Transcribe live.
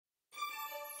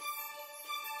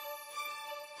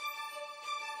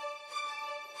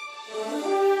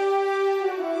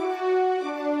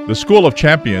The School of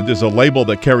Champions is a label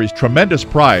that carries tremendous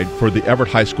pride for the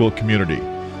Everett High School community.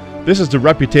 This is the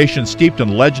reputation steeped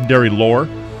in legendary lore,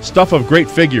 stuff of great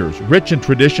figures, rich in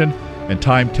tradition and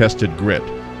time-tested grit.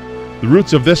 The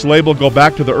roots of this label go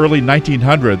back to the early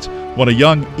 1900s when a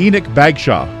young Enoch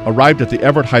Bagshaw arrived at the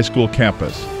Everett High School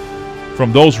campus.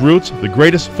 From those roots, the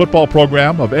greatest football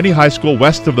program of any high school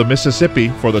west of the Mississippi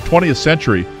for the 20th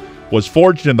century was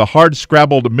forged in the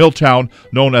hard-scrabbled mill town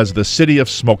known as the City of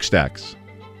Smokestacks.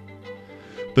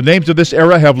 The names of this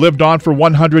era have lived on for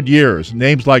 100 years,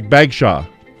 names like Bagshaw,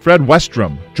 Fred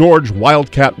Westrom, George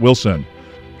Wildcat Wilson,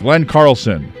 Glenn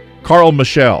Carlson, Carl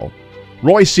Michelle,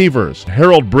 Roy Sievers,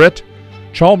 Harold Britt,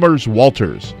 Chalmers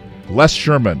Walters, Les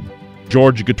Sherman,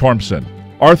 George Gatormson,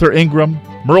 Arthur Ingram,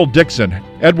 Merle Dixon,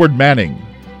 Edward Manning,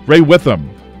 Ray Witham,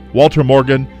 Walter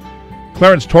Morgan,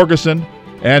 Clarence Torgerson,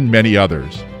 and many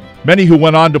others. Many who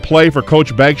went on to play for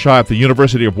Coach Bagshaw at the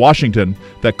University of Washington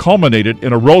that culminated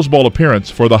in a Rose Bowl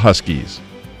appearance for the Huskies.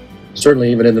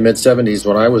 Certainly even in the mid-'70s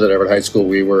when I was at Everett High School,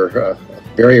 we were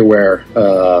very aware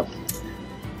of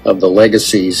the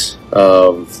legacies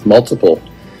of multiple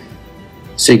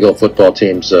Seagull football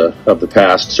teams of the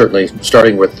past, certainly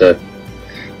starting with the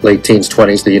late teens,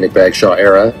 20s, the Enoch Bagshaw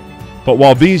era. But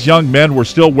while these young men were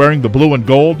still wearing the blue and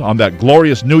gold on that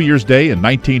glorious New Year's Day in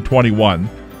 1921,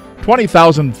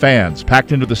 20,000 fans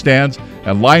packed into the stands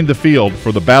and lined the field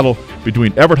for the battle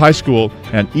between Everett High School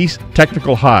and East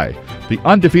Technical High, the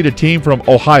undefeated team from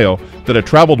Ohio that had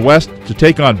traveled west to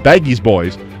take on Baggies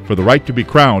boys for the right to be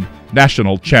crowned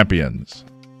national champions.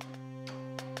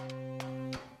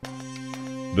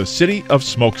 The City of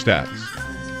Smokestacks.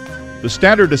 The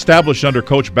standard established under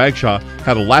Coach Bagshaw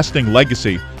had a lasting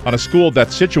legacy on a school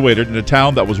that's situated in a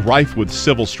town that was rife with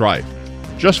civil strife.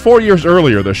 Just 4 years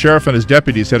earlier, the sheriff and his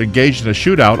deputies had engaged in a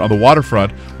shootout on the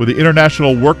waterfront with the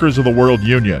International Workers of the World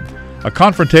Union, a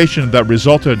confrontation that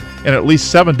resulted in at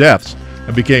least 7 deaths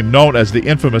and became known as the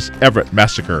infamous Everett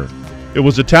Massacre. It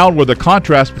was a town where the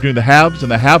contrast between the haves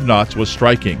and the have-nots was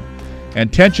striking,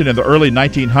 and tension in the early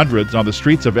 1900s on the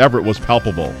streets of Everett was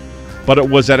palpable. But it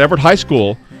was at Everett High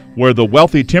School where the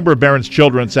wealthy timber baron's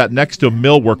children sat next to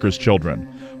mill workers' children,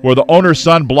 where the owner's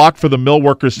son blocked for the mill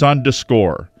worker's son to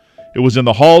score. It was in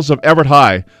the halls of Everett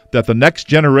High that the next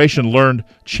generation learned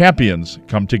champions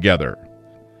come together.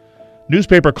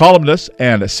 Newspaper columnist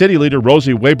and city leader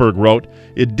Rosie Wayberg wrote,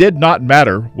 "It did not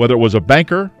matter whether it was a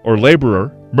banker or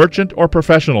laborer, merchant or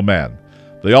professional man.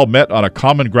 They all met on a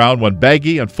common ground when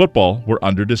baggy and football were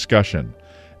under discussion."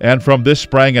 And from this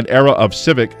sprang an era of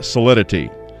civic solidity.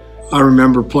 I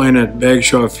remember playing at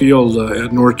Bagshaw Field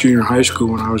at North Junior High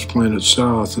School when I was playing at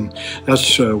South, and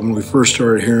that's when we first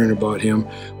started hearing about him.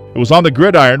 It was on the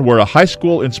gridiron where a high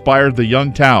school inspired the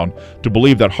young town to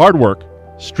believe that hard work,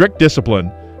 strict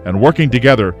discipline, and working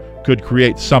together could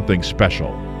create something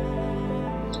special.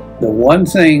 The one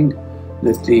thing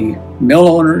that the mill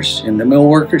owners and the mill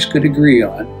workers could agree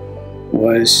on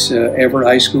was Everett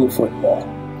High School football.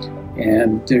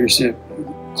 And there's a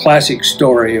classic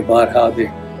story about how the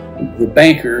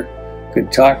banker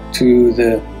could talk to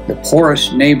the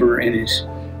poorest neighbor in his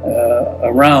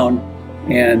around,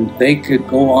 and they could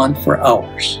go on for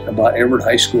hours about Everett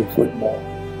High School football.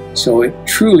 So it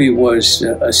truly was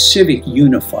a civic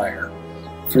unifier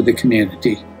for the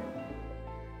community.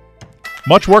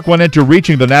 Much work went into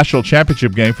reaching the national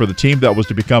championship game for the team that was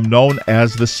to become known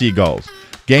as the Seagulls.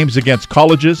 Games against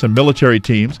colleges and military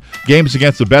teams, games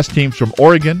against the best teams from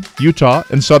Oregon, Utah,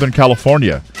 and Southern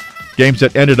California. Games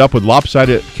that ended up with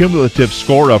lopsided cumulative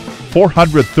score of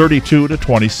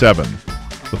 432-27.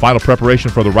 The final preparation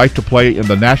for the right to play in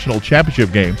the national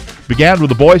championship game began with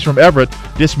the boys from Everett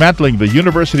dismantling the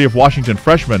University of Washington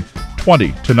freshmen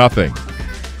 20-0.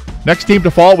 Next team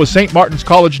to fall was St. Martin's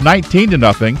College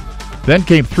 19-0. Then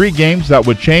came 3 games that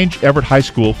would change Everett High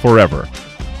School forever.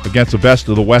 Against the best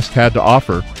of the West had to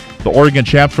offer, the Oregon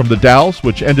champs from the Dalles,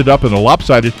 which ended up in a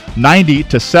lopsided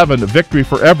 90-7 victory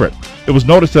for Everett. It was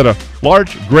noticed that a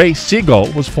large gray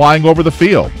seagull was flying over the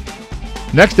field.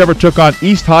 Next, Everett took on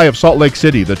East High of Salt Lake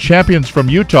City, the champions from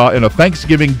Utah, in a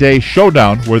Thanksgiving Day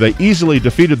showdown where they easily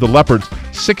defeated the Leopards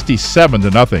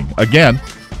 67-0. Again,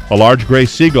 a large gray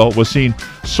seagull was seen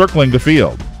circling the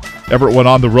field. Everett went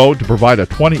on the road to provide a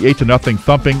 28-0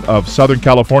 thumping of Southern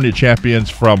California champions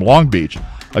from Long Beach,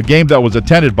 a game that was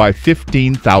attended by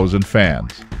 15,000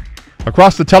 fans.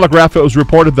 Across the telegraph, it was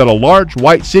reported that a large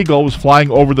white seagull was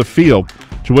flying over the field,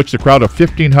 to which the crowd of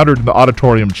 1,500 in the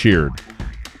auditorium cheered.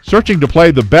 Searching to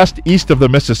play the best east of the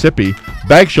Mississippi,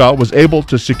 Bagshaw was able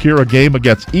to secure a game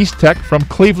against East Tech from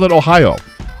Cleveland, Ohio,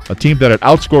 a team that had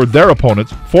outscored their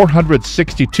opponents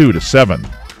 462-7.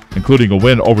 including a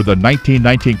win over the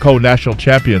 1919 co-national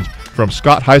champions from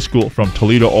Scott High School from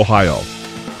Toledo, Ohio.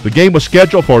 The game was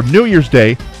scheduled for New Year's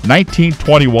Day,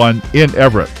 1921 in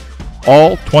Everett.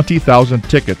 All 20,000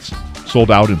 tickets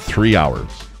sold out in 3 hours.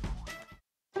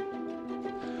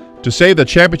 To say the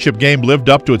championship game lived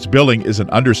up to its billing is an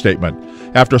understatement.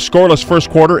 After a scoreless first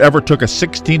quarter, Everett took a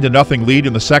 16-0 lead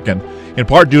in the second, in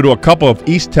part due to a couple of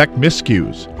East Tech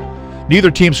miscues. Neither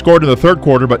team scored in the third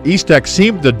quarter, but East Tech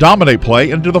seemed to dominate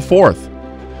play into the fourth.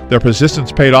 Their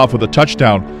persistence paid off with a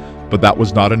touchdown, but that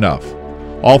was not enough.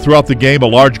 All throughout the game, a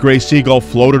large gray seagull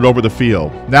floated over the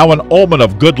field, now an omen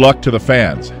of good luck to the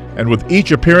fans. And with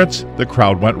each appearance, the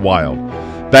crowd went wild.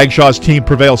 Bagshaw's team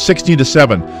prevailed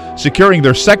 16-7, securing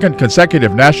their second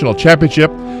consecutive national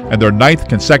championship and their 9th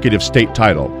consecutive state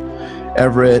title.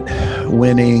 Everett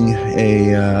winning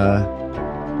a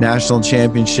national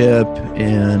championship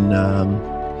in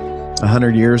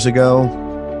 100 years ago,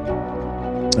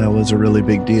 that was a really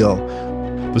big deal.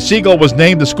 The Seagull was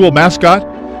named the school mascot,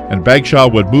 and Bagshaw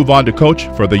would move on to coach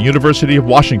for the University of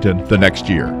Washington the next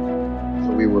year.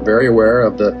 We were very aware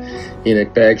of the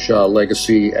Enoch Bagshaw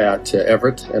legacy at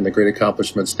Everett and the great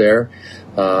accomplishments there,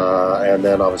 and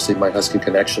then obviously my Husky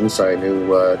connections. I knew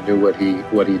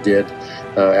what he did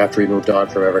after he moved on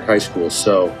from Everett High School.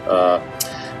 So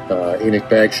Enoch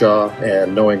Bagshaw,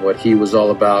 and knowing what he was all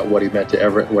about, what he meant to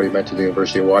Everett, what he meant to the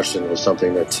University of Washington, was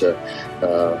something that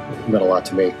meant a lot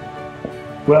to me.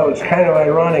 Well, it's kind of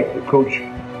ironic that Coach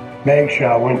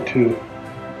Bagshaw went to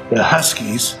the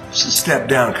Huskies, stepped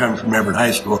down coming from Everett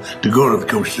High School to go to the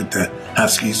coach at the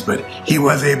Huskies, but he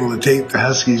was able to take the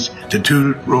Huskies to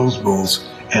 2 Rose Bowls,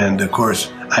 and of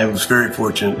course I was very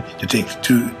fortunate to take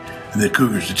the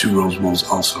Cougars to 2 Rose Bowls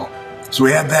also. So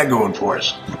we had that going for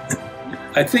us.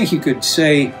 I think you could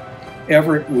say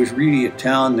Everett was really a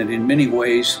town that in many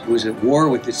ways was at war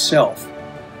with itself.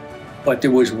 But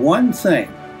there was one thing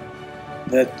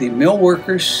that the mill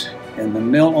workers and the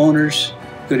mill owners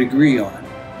could agree on,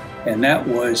 and that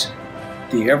was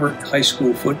the Everett High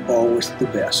School football was the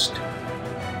best.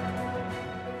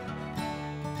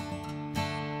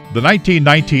 The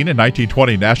 1919 and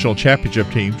 1920 national championship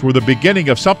teams were the beginning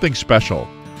of something special.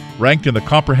 Ranked in the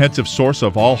comprehensive source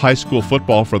of all high school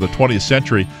football for the 20th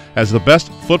century as the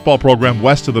best football program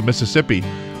west of the Mississippi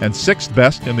and 6th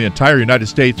best in the entire United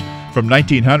States from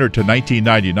 1900 to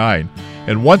 1999,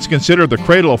 and once considered the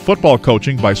cradle of football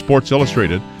coaching by Sports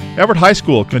Illustrated, Everett High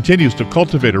School continues to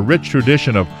cultivate a rich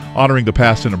tradition of honoring the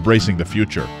past and embracing the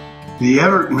future. The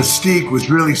Everett mystique was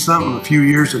really something a few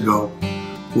years ago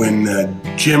when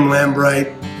Jim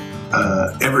Lambright,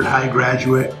 Everett High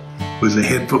graduate, was the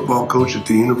head football coach at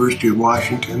the University of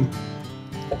Washington,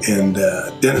 and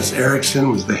Dennis Erickson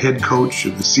was the head coach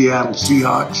of the Seattle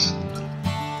Seahawks,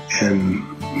 and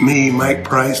me, Mike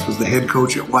Price, was the head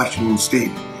coach at Washington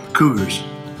State Cougars.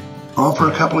 All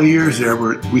for a couple of years there,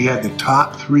 we had the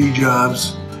top 3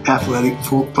 jobs, athletic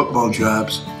football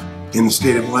jobs in the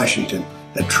state of Washington,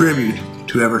 a tribute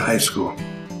to Everett High School.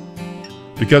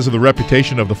 Because of the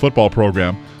reputation of the football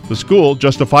program, the school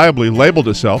justifiably labeled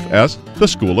itself as the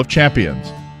School of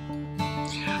Champions.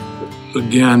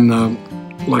 Again,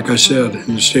 like I said,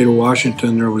 in the state of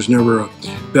Washington, there was never a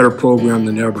better program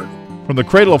than Everett. From the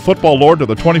cradle of football lore to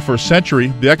the 21st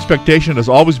century, the expectation has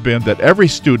always been that every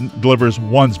student delivers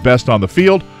one's best on the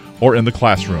field or in the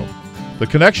classroom. The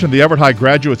connection the Everett High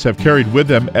graduates have carried with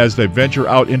them as they venture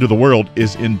out into the world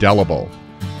is indelible.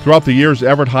 Throughout the years,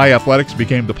 Everett High athletics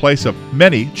became the place of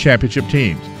many championship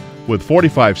teams, with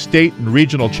 45 state and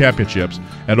regional championships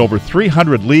and over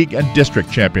 300 league and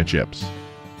district championships.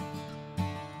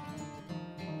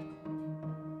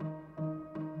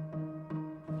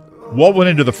 Woven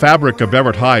into the fabric of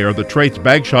Everett High are the traits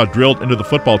Bagshaw drilled into the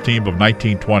football team of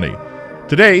 1920.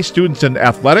 Today, students in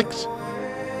athletics,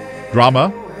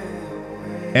 drama,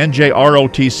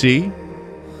 NJROTC,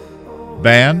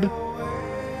 band,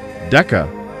 DECA,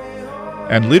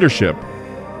 and leadership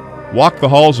walk the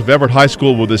halls of Everett High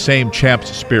School with the same champ's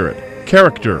spirit,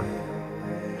 character,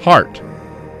 heart,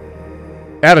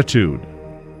 attitude,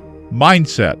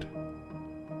 mindset,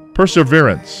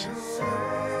 perseverance,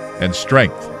 and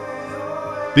strength.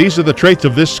 These are the traits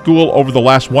of this school over the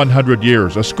last 100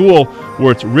 years, a school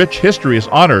where its rich history is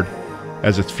honored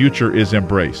as its future is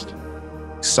embraced.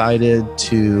 Excited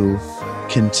to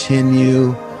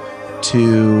continue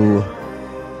to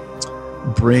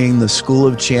bring the School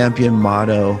of Champion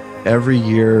motto every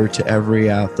year to every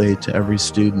athlete, to every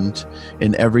student,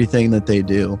 in everything that they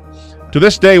do. To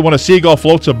this day, when a seagull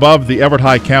floats above the Everett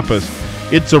High campus,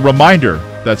 it's a reminder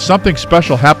that something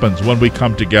special happens when we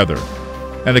come together.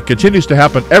 And it continues to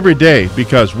happen every day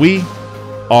because we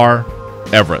are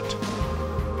Everett.